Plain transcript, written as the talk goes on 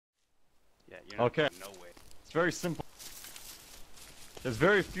Okay. It's very simple. There's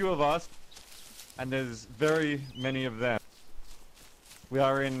very few of us, and there's very many of them. We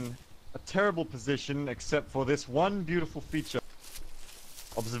are in a terrible position except for this one beautiful feature.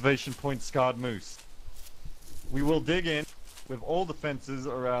 Observation point scarred moose. We will dig in with all the fences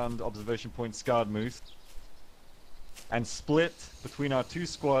around observation point scarred moose and split between our two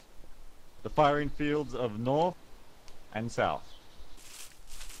squads the firing fields of north and south.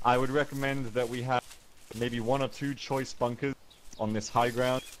 I would recommend that we have maybe 1 or 2 choice bunkers on this high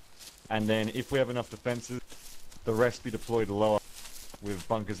ground, and then if we have enough defenses, the rest be deployed lower with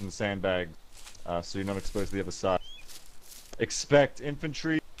bunkers and sandbags, so you're not exposed to the other side. Expect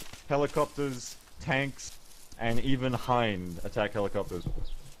infantry, helicopters, tanks, and even Hind attack helicopters.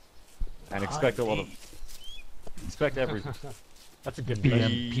 And expect a lot of... Expect everything. That's a good We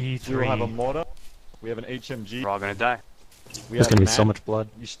BMP3. will have a mortar, we have an HMG. We're all gonna die. There's gonna be so much blood.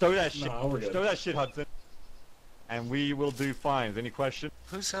 You stow that shit, stow that shit, Hudson. And we will do fine. Any question?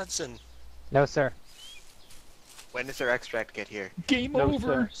 Who's Hudson? No, sir. When does their extract get here? Game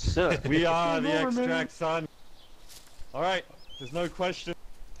over. Sir. We are Game the over, man. extract, son. Alright, there's no question.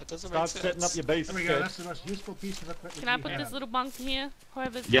 That doesn't Start make sense. setting up your base. There we go, that's the most useful piece of equipment. Can I we put have. this little bunker here?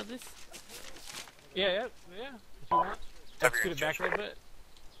 Whoever's Yep. got this. Yeah, if you want. Let's scoot it back a little bit.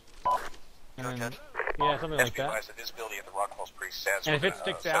 And then, yeah, something like that. The visibility of the rock falls pretty sad. And if it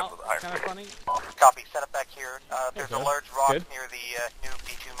sticks out, it's kind of funny. Copy, set up back here. There's a Okay. large rock Good. near the new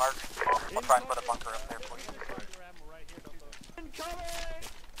B2 mark. I'll try and put a bunker up there for you.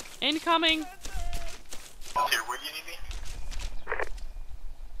 Incoming! Here, where do you need me?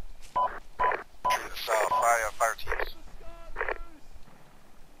 Fire teams.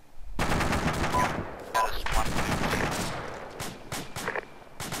 That is 1, 2, 3.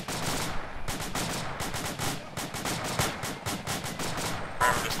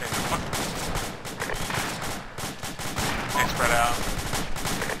 Remember this thing. Okay, spread out.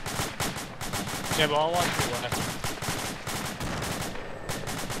 Yeah, but I'll watch you left.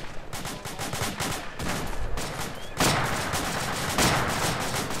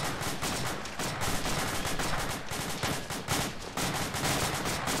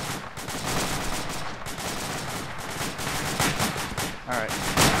 Alright.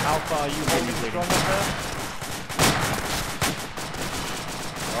 How far are you holding strong up there?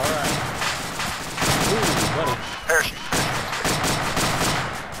 Alright. Ooh, buddy. Parachute.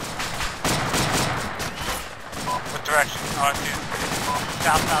 What direction? Oh, I see it.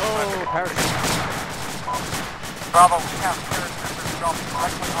 Down, Oh, parachute. Bravo, we have paratroopers dropping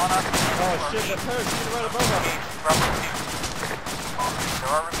directly on us. Oh shit, the parachute right above us. Engage, Bravo team. There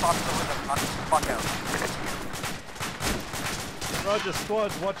are responsible with us, not the fuck out. Roger,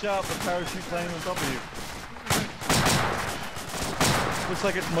 squads, watch out for parachute plane on top of you. Looks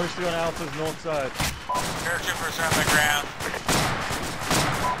like it's mostly on Alpha's north side. Paratroopers are on the ground.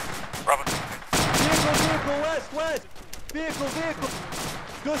 Bravo team. Vehicle, west! Vehicle!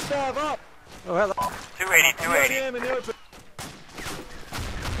 Gustav, up! Oh, hello. 280, 280. Am in the open.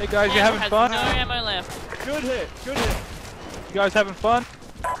 Hey guys, you Ammo having has fun? no ammo left. Good hit. You guys having fun?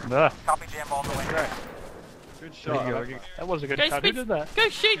 Copy jam all the way. Right. Good shot. That was a good Go shot. Who speed- did that? Go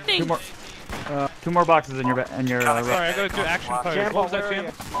shoot things! Two more boxes in your Sorry, I gotta do action pose. Jam, What was that, where are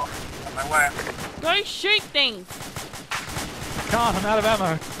Jam? you? On my way. Go shoot things! Can't, I'm out of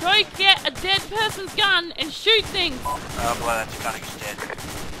ammo. Go get a dead person's gun and shoot things! Oh, boy, that Taconic is dead.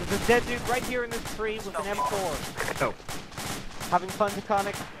 There's a dead dude right here in this tree with an M4. Oh. Having fun,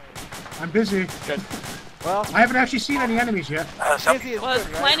 Taconic? I'm busy. Good. Well, I haven't actually seen any enemies yet. busy is Well, there's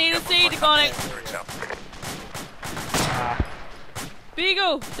good, right? plenty to see, Deconic.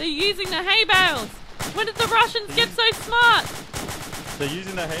 Beagle, they're using the hay bales! When did the Russians get so smart? They're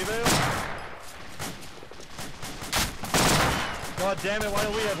using the hay bale? God damn it, why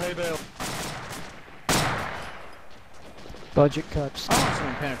don't we have hay bale? Budget cuts. I want some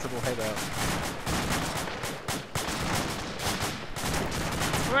impenetrable hay bale.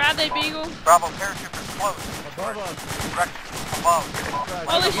 Where are they, Beagle? Bravo, paratroopers close. Above us. Direct above.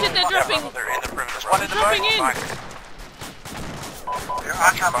 Holy shit, they're dropping! They're in the perimeter. There's one in the Dropping bush. in. Fine. They're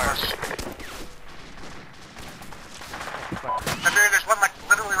on top of us. There's one like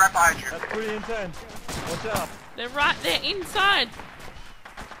literally right behind you. That's pretty intense. Watch out. They're inside!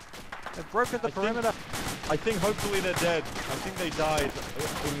 They've broken the perimeter. I think hopefully they're dead. I think they died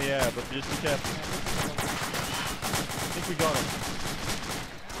in the air, but just be careful. I think we got them.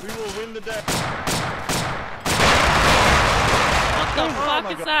 We will win the day. What the fuck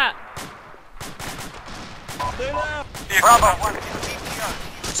my is God. that? Stay there. Bravo, one in BTO.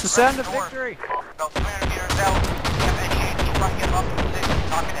 It's the sound of victory. About 300 meters out. We have NGH trying to get up to the station.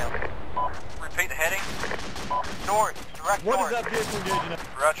 Knock it out. Repeat the heading. North, direct What is north. that vehicle engaging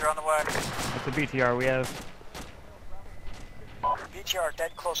at? Roger, on the way. It's a BTR we have. BTR,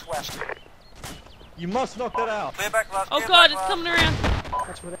 dead close west. You must knock that out. Clear back left. Oh clear god, back it's left. coming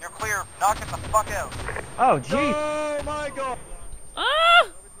around. You're clear. Knock it the fuck out. Oh, jeez. Oh my god. Ah!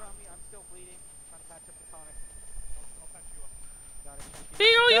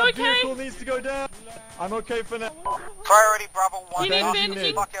 Beagle, you That okay? vehicle needs to go down. I'm okay for now. Priority Bravo 1. Do you need Bandaging bandaging?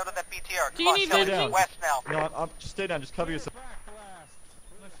 Nid. Fuck out of that BTR. Do Come you on, need Kelly, bandaging? west now. No, just stay down. Just cover yourself.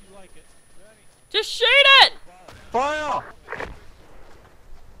 Just shoot it! Fire!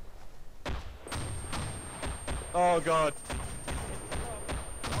 Oh god.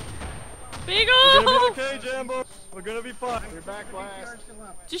 Beagle! We're gonna be okay, Jambo. We're gonna be fine. We're back last.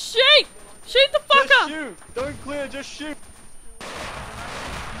 Just shoot! Shoot the Just fucker! shoot. Don't clear. Just shoot.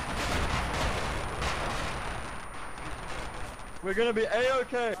 We're gonna be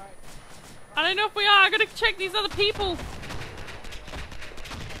A-okay. I don't know if we are. I gotta check these other people.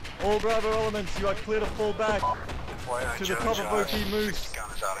 All Bravo elements, you are clear to fall back to the top of OP Moose. Gun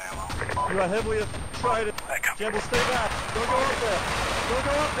is out of ammo. You are heavily tried. Jambo, stay back. Don't go up there. Don't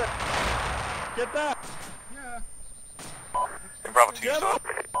go up there. Get back. In Bravo 2, Jambo, stop.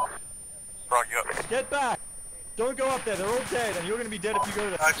 Bravo, you up. get back. Don't go up there. They're all dead, and you're gonna be dead if you go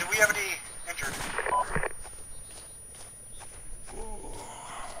there. Do we have any injured?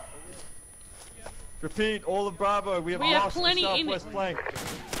 Repeat, all of Bravo. We have We have lost the plenty in- southwest flank.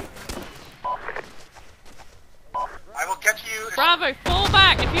 I will get to you. Bravo, fall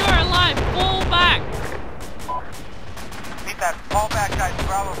back. If you are alive, fall back. Beat that. Fall back, guys.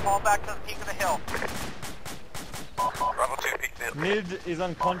 Bravo, fall back to the peak of the hill. Bravo 2, peak of the hill. Mid is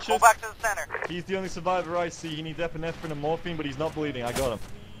unconscious. Fall back to the center. He's the only survivor I see. He needs epinephrine and morphine, but he's not bleeding. I got him.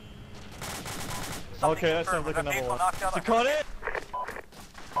 Okay, that sounds like another one. Taconic!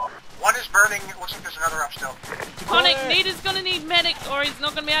 One is burning. It looks like there's another up still. Conic, Nita's gonna need medic or he's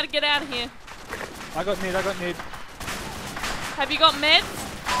not gonna be able to get out of here. I got need. Have you got meds?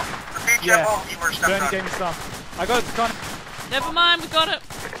 Repeat, Yeah. Jimbo. You were stepped Bernie on. gave me some. I got it, Conic. Never mind, we got it.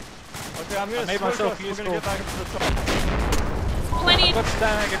 Okay, I'm gonna made smoke myself us. We're useful. gonna get back up to the top. Plenty. I've got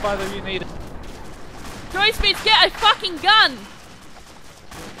standing if either of you need it. Joy Speeds, get a fucking gun!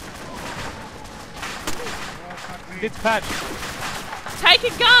 It's patch. Take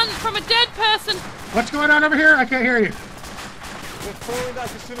a gun from a dead person! What's going on over here? I can't hear you. We're falling back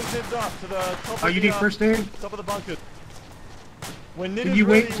as soon as Nid's up to the top Oh, of you the, need first aid? top of the bunker. When Nid Can is you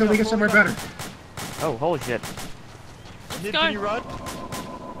ready, wait until they get fall somewhere back. better? Oh, holy shit. Nid, go. can you run?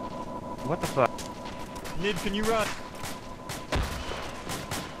 What the fuck? Nid, can you run?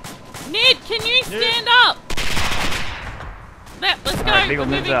 Nid, can you stand up? Let's go. Alright, Beagle,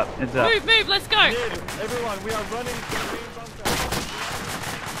 We're Nid's moving. up. Nid's up. Move, let's go. Nid, everyone, we are running to the main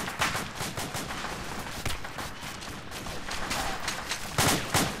bunker.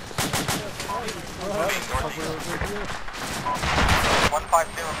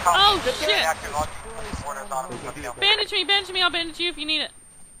 Oh shit! Bandage me, I'll bandage you if you need it.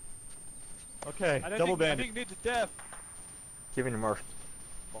 Okay, double bandit. I think need to death. Giving him Murph.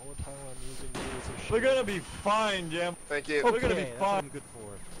 We're gonna be fine, Jam. Thank you. We're gonna be fine.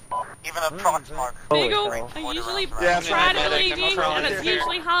 Even a truck's marker. Beagle, Holy I usually Yeah, try to I'm leave medic, you, I'm and it's volunteer.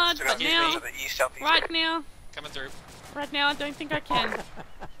 usually hard, but now, right now, Coming through. I don't think I can.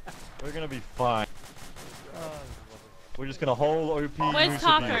 We're gonna be fine. We're just gonna hold OP. Where's Moose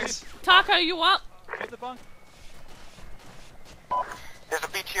Taco? abuse. Taco, you up? Hit the bunk. There's a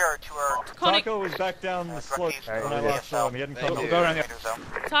BTR to our Conic, Taco was back down the slope Alright, when I last saw him. He hadn't come Thank up. you. Go around here.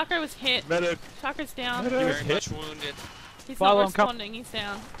 Taco was hit. Medic. Taco's down. Medic. Very much wounded. He's Follow not him, come. responding, he's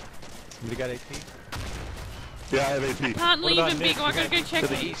down. You got AP? Yeah, I have AP. Can't What leave about him, Nick? Beagle, I gotta go check To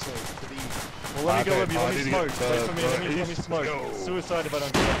the him. east. To the east. Well, let me go Okay, with you. Let I me need to smoke. get, Wait for me. Let me east. smoke. Go. Suicide if I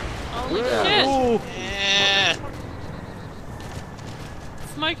don't get it. Holy shit! Ooh. Yeah.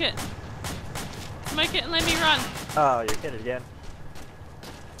 Smoke it. Smoke it and let me run. Oh, you're kidding again.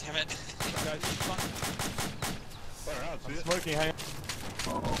 Damn it. I'm smoking. Hang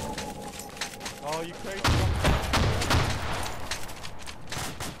on. Oh, you crazy.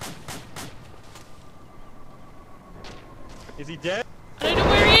 Is he dead? I don't know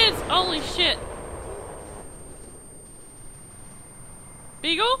where he is. Holy shit.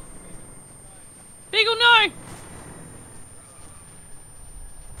 Beagle? Beagle, no!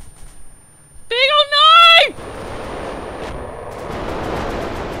 Beagle, no!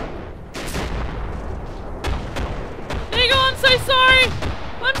 Beagle, I'm so sorry!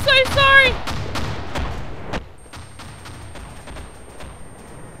 I'm so sorry!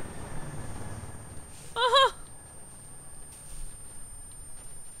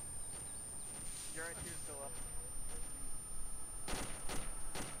 right here, Scylla.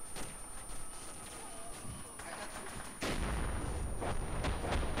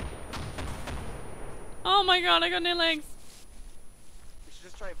 Oh my god, I got no legs. We should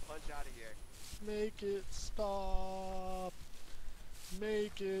just try and punch out of here. Make it stop.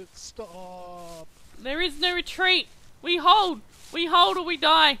 Make it stop. There is no retreat. We hold. We hold or we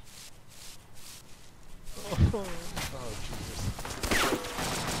die. Oh, Jesus.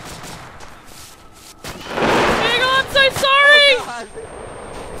 Diego, I'm so sorry. Oh, God.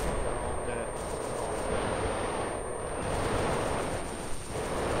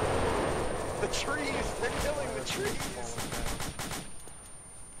 The trees! They're killing the trees!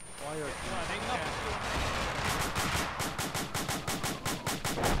 Why are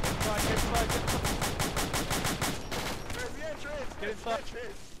Where's the entrance? Get inside.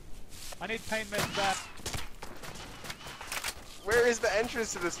 I need pain meds back. Where is the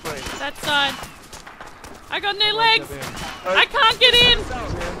entrance to this place? That side. I got no legs. I can't get in.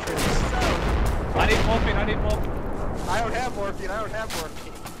 I need morphine, I need morphine. I don't have morphine, I don't have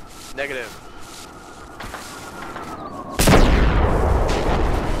morphine. Negative.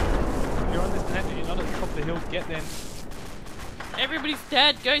 You're on this tangent, you're not at the top of the hill, get then. Everybody's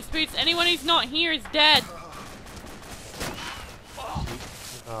dead. Ghost Boots. Anyone who's not here is dead.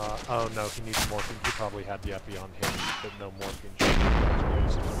 oh no, he needs morphine. He probably had the epi on him, but no morphine.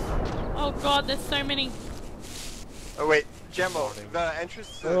 Oh god, there's so many. Oh wait, Jamball, the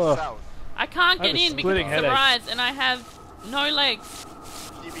entrance to the south. I can't I have get a in because splitting it's a headache. rise and I have no legs.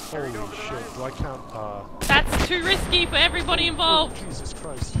 Can you be carried Holy over the shit, rise? do I count, That's too risky for everybody involved. Oh, Jesus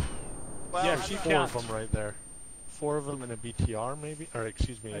Christ. Well, Yeah, I'm she not- Four counts. of them right there. 4 of them in a BTR maybe? Or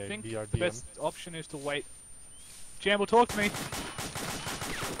excuse me, I a think the BRDM. best option is to wait. Jamble, talk to me.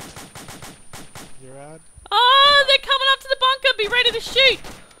 Your ad? Oh, they're coming up to the bunker. Be ready to shoot.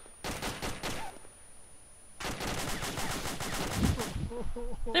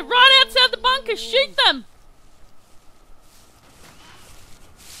 They're right outside the bunker. Shoot them.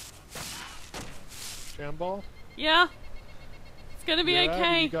 Jamball? Yeah. It's gonna be Your ad? Are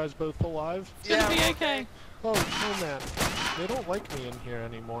okay. you guys both alive? It's gonna be we're okay. Oh, no man. They don't like me in here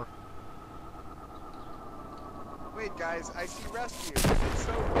anymore. Wait guys, I see rescue. It's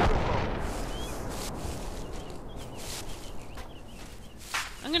so beautiful.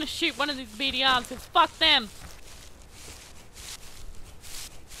 I'm gonna shoot one of these BDRs because fuck them.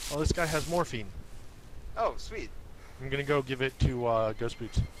 Oh, this guy has morphine. Oh, sweet. I'm gonna go give it to, Ghost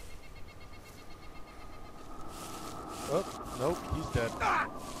Boots. Oh, nope, he's dead.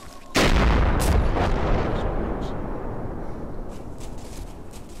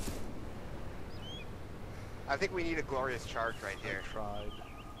 I think we need a glorious charge right here. I tried,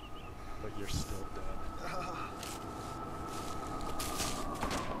 but you're still dead.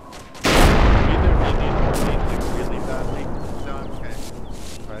 Either you need morphine like really badly. No, I'm okay.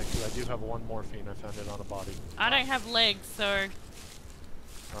 Alright, because I do have 1 morphine. I found it on a body. I don't have legs, so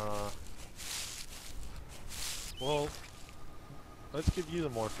Well, let's give you the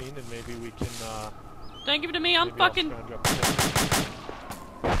morphine and maybe we can, don't give it to me. I'm maybe I'll fucking. scrounge up the-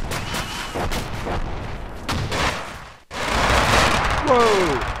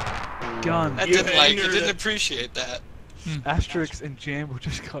 Whoa! Gun. I didn't like, I didn't appreciate that. Asterix and Jamble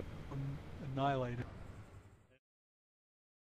just got annihilated.